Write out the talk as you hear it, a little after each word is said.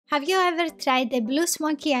Have you ever tried a blue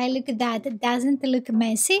smoky eye look that doesn't look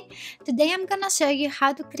messy? Today I'm gonna show you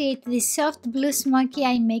how to create this soft blue smoky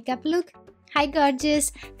eye makeup look. Hi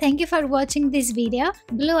gorgeous! Thank you for watching this video.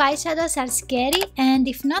 Blue eyeshadows are scary and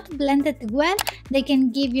if not blended well, they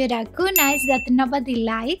can give you raccoon eyes that nobody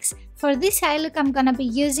likes. For this eye look, I'm gonna be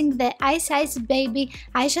using the Ice Ice Baby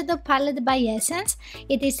eyeshadow palette by Essence.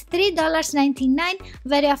 It is $3.99,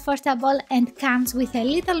 very affordable and comes with a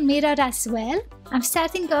little mirror as well. I'm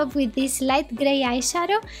starting off with this light grey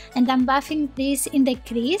eyeshadow and I'm buffing this in the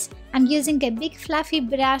crease. I'm using a big fluffy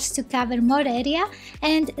brush to cover more area,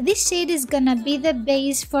 and this shade is gonna be the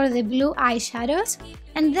base for the blue eyeshadows.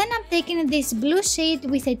 And then I'm taking this blue shade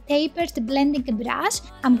with a tapered blending brush.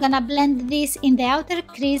 I'm gonna blend this in the outer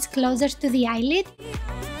crease closer to the eyelid.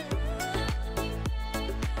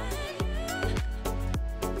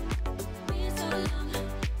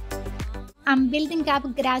 I'm building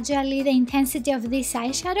up gradually the intensity of this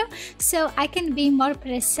eyeshadow so I can be more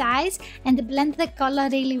precise and blend the color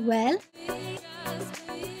really well.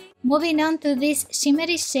 Moving on to this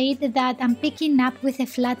shimmery shade that I'm picking up with a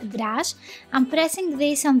flat brush, I'm pressing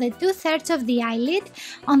this on the 2/3 of the eyelid.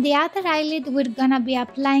 On the other eyelid we're gonna be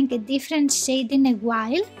applying a different shade in a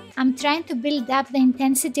while. I'm trying to build up the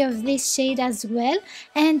intensity of this shade as well,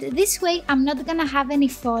 and this way I'm not gonna have any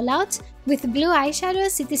fallouts. With blue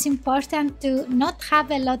eyeshadows it is important to not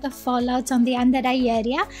have a lot of fallouts on the under eye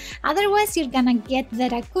area, otherwise you're gonna get the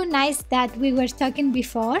raccoon eyes that we were talking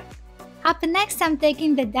before. Up next I'm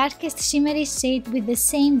taking the darkest shimmery shade with the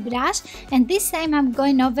same brush, and this time I'm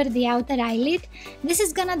going over the outer eyelid. This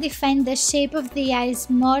is gonna define the shape of the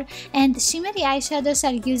eyes more, and shimmery eyeshadows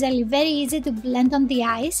are usually very easy to blend on the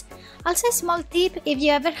eyes. Also a small tip, if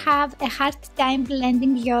you ever have a hard time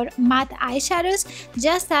blending your matte eyeshadows,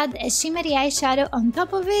 just add a shimmery eyeshadow on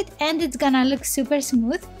top of it and it's gonna look super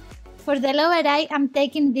smooth. For the lower eye I'm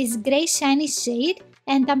taking this grey shiny shade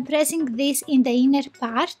and I'm pressing this in the inner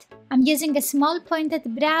part. I'm using a small pointed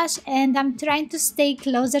brush and I'm trying to stay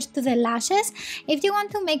closer to the lashes. If you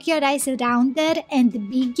want to make your eyes rounder and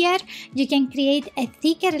bigger, you can create a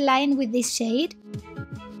thicker line with this shade.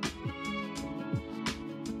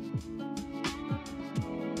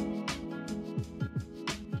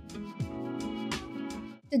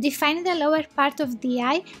 To define the lower part of the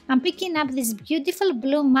eye, I'm picking up this beautiful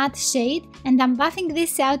blue matte shade and I'm buffing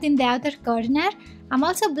this out in the outer corner. I'm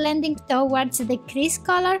also blending towards the crease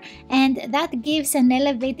color, and that gives an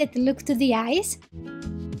elevated look to the eyes.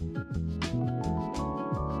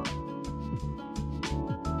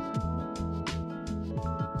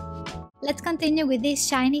 Let's continue with this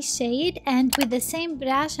shiny shade, and with the same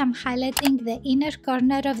brush I'm highlighting the inner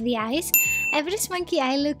corner of the eyes. Every smoky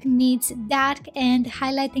eye look needs dark and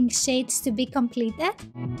highlighting shades to be completed.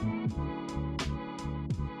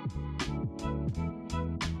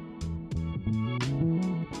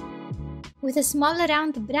 With a small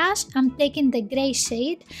round brush, I'm taking the grey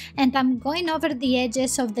shade and I'm going over the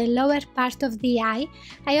edges of the lower part of the eye.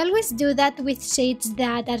 I always do that with shades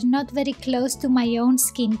that are not very close to my own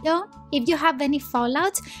skin tone. If you have any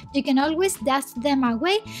fallouts, you can always dust them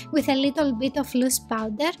away with a little bit of loose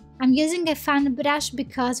powder. I'm using a fan brush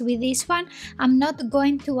because with this one, I'm not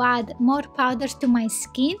going to add more powder to my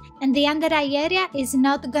skin and the under eye area is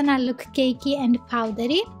not gonna look cakey and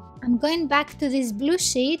powdery. I'm going back to this blue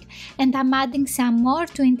shade and I'm adding some more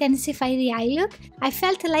to intensify the eye look. I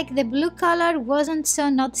felt like the blue color wasn't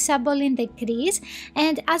so noticeable in the crease,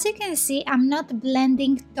 and as you can see I'm not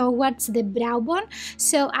blending towards the brow bone,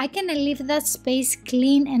 so I can leave that space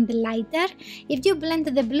clean and lighter. If you blend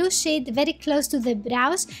the blue shade very close to the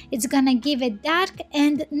brows, it's gonna give a dark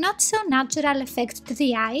and not so natural effect to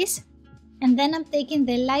the eyes. And then I'm taking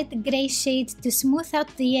the light grey shade to smooth out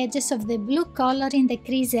the edges of the blue color in the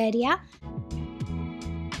crease area.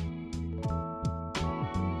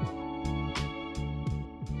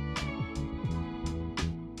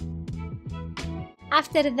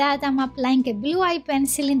 After that I'm applying a blue eye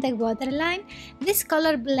pencil in the waterline. This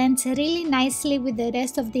color blends really nicely with the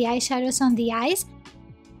rest of the eyeshadows on the eyes.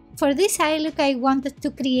 For this eye look I wanted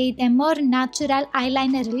to create a more natural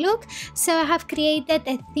eyeliner look, so I have created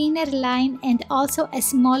a thinner line and also a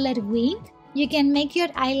smaller wing. You can make your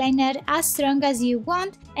eyeliner as strong as you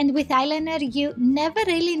want, and with eyeliner you never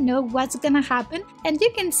really know what's gonna happen, and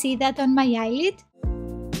you can see that on my eyelid.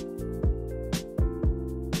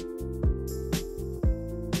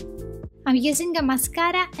 I'm using a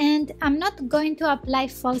mascara and I'm not going to apply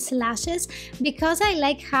false lashes because I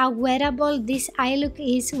like how wearable this eye look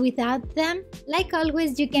is without them. Like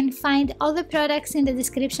always, you can find all the products in the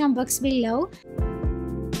description box below.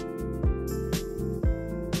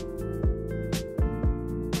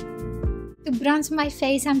 bronze my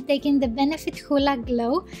face, I'm taking the Benefit Hoola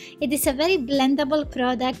Glow. It is a very blendable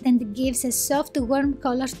product and gives a soft, warm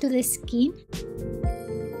color to the skin.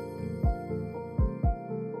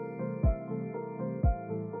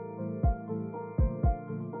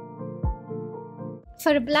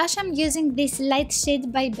 For blush, I'm using this light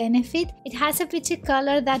shade by Benefit. It has a peachy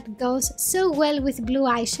color that goes so well with blue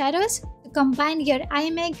eyeshadows. To combine your eye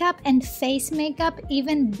makeup and face makeup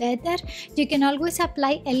even better, you can always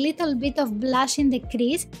apply a little bit of blush in the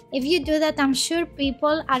crease. If you do that, I'm sure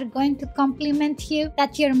people are going to compliment you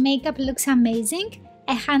that your makeup looks amazing,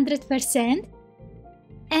 100%.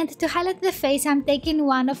 And to highlight the face, I'm taking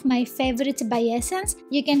one of my favorites by Essence.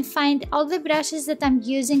 You can find all the brushes that I'm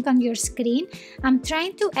using on your screen. I'm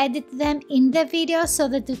trying to edit them in the video so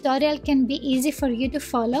the tutorial can be easy for you to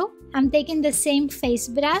follow. I'm taking the same face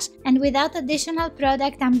brush, and without additional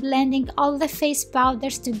product, I'm blending all the face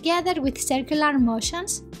powders together with circular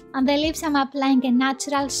motions. On the lips, I'm applying a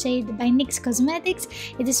natural shade by NYX Cosmetics.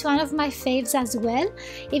 It is one of my faves as well.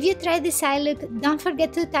 If you try this eye look, don't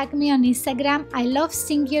forget to tag me on Instagram. I love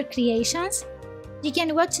seeing your creations. You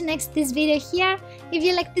can watch next this video here. If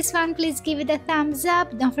you like this one, please give it a thumbs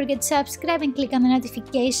up. Don't forget to subscribe and click on the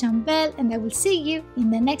notification bell, and I will see you in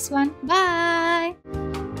the next one. Bye!